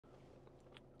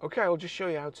Okay, I'll just show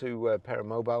you how to pair a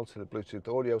mobile to the Bluetooth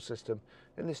audio system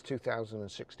in this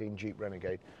 2016 Jeep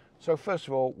Renegade. So first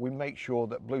of all, we make sure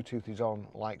that Bluetooth is on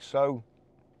like so,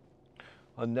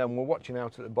 and then we're watching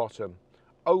out at the bottom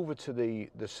over to the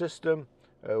system,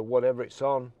 whatever it's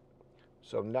on.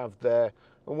 So nav there,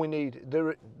 and we need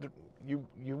you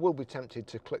will be tempted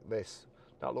to click this.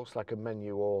 That looks like a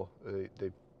menu or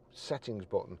the settings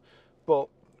button, but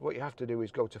what you have to do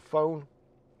is go to phone.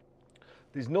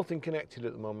 There's nothing connected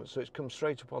at the moment, so it's come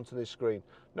straight up onto this screen.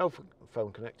 No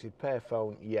phone connected, pair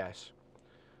phone, yes.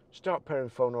 Start pairing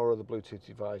phone or other Bluetooth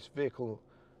device, vehicle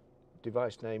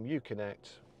device name,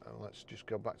 Uconnect, and let's just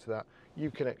go back to that.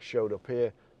 Uconnect showed up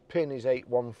here, pin is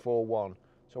 8141.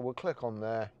 So we'll click on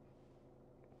there,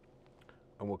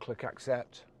 and we'll click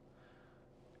accept.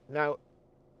 Now,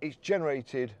 it's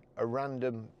generated a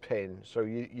random pin, so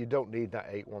you don't need that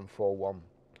 8141.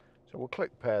 So we'll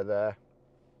click pair there.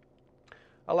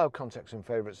 Allow contacts and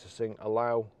favorites to sync,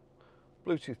 allow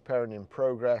Bluetooth pairing in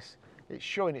progress. It's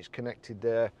showing it's connected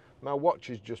there. My watch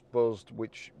has just buzzed,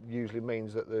 which usually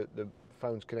means that the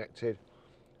phone's connected.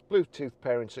 Bluetooth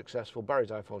pairing successful, Barry's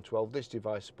iPhone 12. This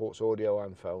device supports audio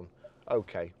and phone.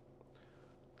 Okay,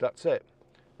 that's it.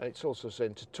 And it's also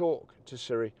saying to talk to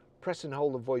Siri, press and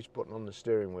hold the voice button on the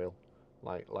steering wheel,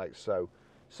 like so.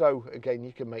 So again,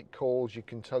 you can make calls, you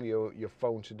can tell your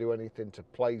phone to do anything, to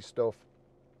play stuff.